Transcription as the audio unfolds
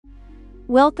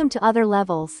Welcome to other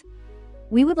levels.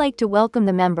 We would like to welcome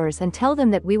the members and tell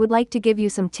them that we would like to give you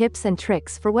some tips and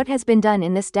tricks for what has been done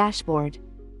in this dashboard.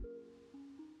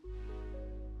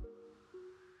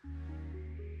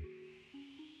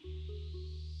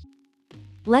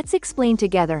 Let's explain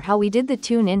together how we did the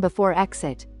tune-in before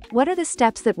exit. What are the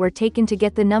steps that were taken to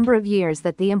get the number of years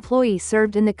that the employee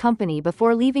served in the company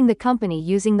before leaving the company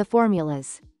using the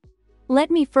formulas?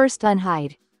 Let me first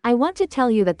unhide. I want to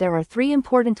tell you that there are 3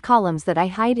 important columns that I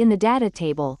hide in the data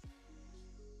table.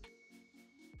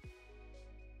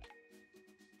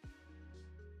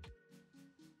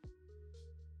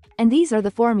 And these are the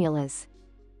formulas.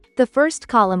 The first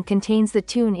column contains the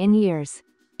tune-in years.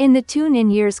 In the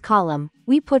tune-in years column,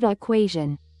 we put an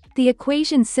equation. The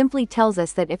equation simply tells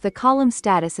us that if the column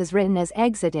status is written as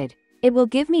exited, it will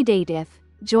give me DATEDIF,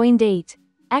 join date,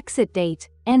 exit date,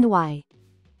 and Y.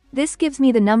 This gives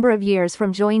me the number of years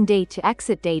from join date to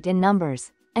exit date in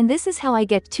numbers, and this is how I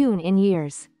get tune-in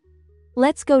years.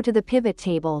 Let's go to the pivot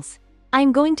tables.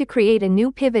 I'm going to create a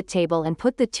new pivot table and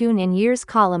put the tune-in years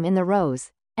column in the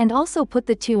rows, and also put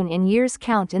the tune-in years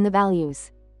count in the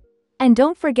values. And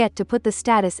don't forget to put the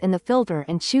status in the filter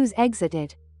and choose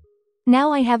exited.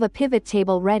 Now I have a pivot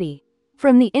table ready.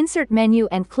 From the insert menu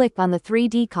and click on the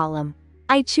 3D column.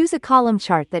 I choose a column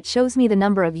chart that shows me the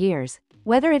number of years,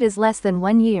 whether it is less than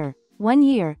 1 year,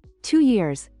 2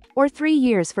 years, or 3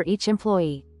 years for each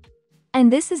employee.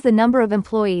 And this is the number of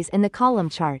employees in the column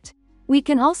chart. We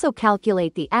can also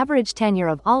calculate the average tenure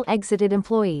of all exited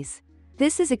employees.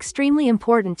 This is extremely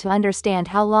important to understand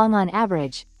how long on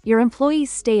average your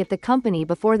employees stay at the company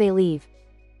before they leave.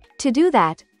 To do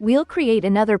that, we'll create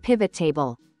another pivot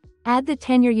table. Add the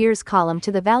tenure years column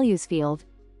to the values field.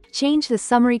 Change the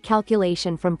summary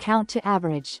calculation from count to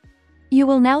average. You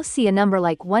will now see a number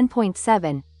like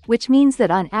 1.7, which means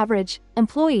that on average,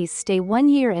 employees stay 1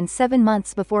 year and 7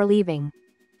 months before leaving.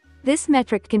 This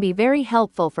metric can be very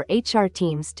helpful for HR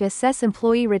teams to assess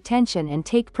employee retention and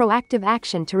take proactive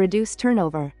action to reduce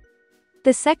turnover.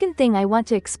 The second thing I want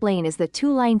to explain is the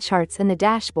 2-line charts in the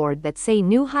dashboard that say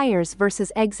new hires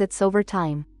versus exits over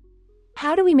time.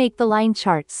 How do we make the line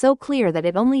chart so clear that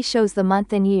it only shows the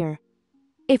month and year?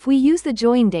 If we use the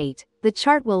join date, the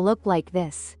chart will look like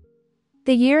this.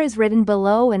 The year is written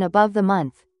below and above the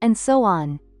month, and so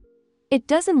on. It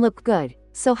doesn't look good,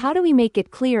 so how do we make it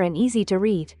clear and easy to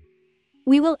read?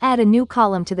 We will add a new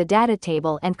column to the data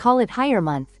table and call it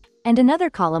HireMonth, and another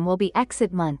column will be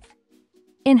ExitMonth.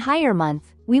 In HireMonth,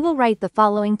 we will write the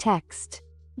following text.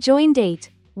 Join date,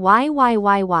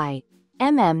 YYYY,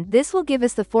 This will give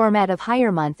us the format of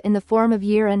HireMonth in the form of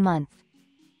year and month.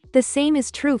 The same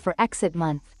is true for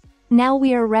ExitMonth. Now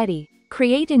we are ready.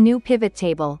 Create a new pivot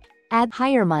table, add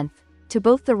HireMonth to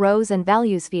both the rows and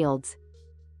values fields.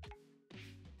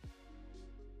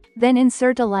 Then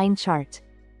insert a line chart.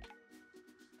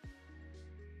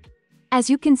 As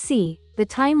you can see, the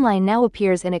timeline now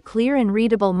appears in a clear and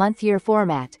readable month-year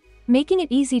format, making it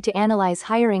easy to analyze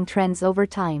hiring trends over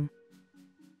time.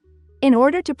 In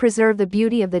order to preserve the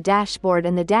beauty of the dashboard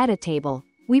and the data table,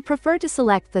 we prefer to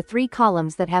select the 3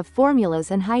 columns that have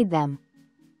formulas and hide them.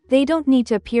 They don't need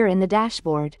to appear in the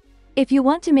dashboard. If you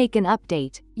want to make an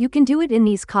update, you can do it in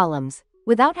these columns,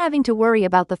 without having to worry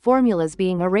about the formulas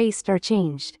being erased or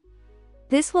changed.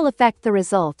 This will affect the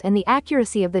result and the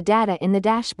accuracy of the data in the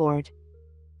dashboard.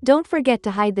 Don't forget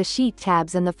to hide the sheet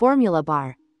tabs and the formula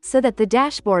bar, so that the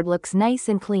dashboard looks nice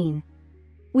and clean.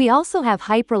 We also have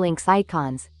hyperlinks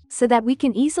icons, so that we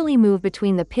can easily move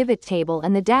between the pivot table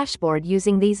and the dashboard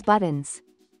using these buttons.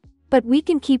 But we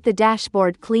can keep the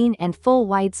dashboard clean and full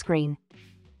widescreen.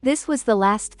 This was the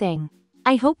last thing.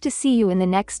 I hope to see you in the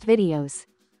next videos.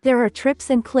 There are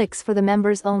tips and clicks for the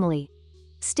members only.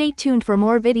 Stay tuned for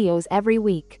more videos every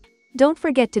week. Don't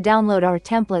forget to download our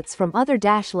templates from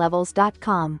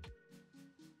other-levels.com.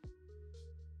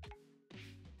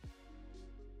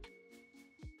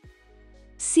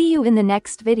 See you in the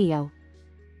next video.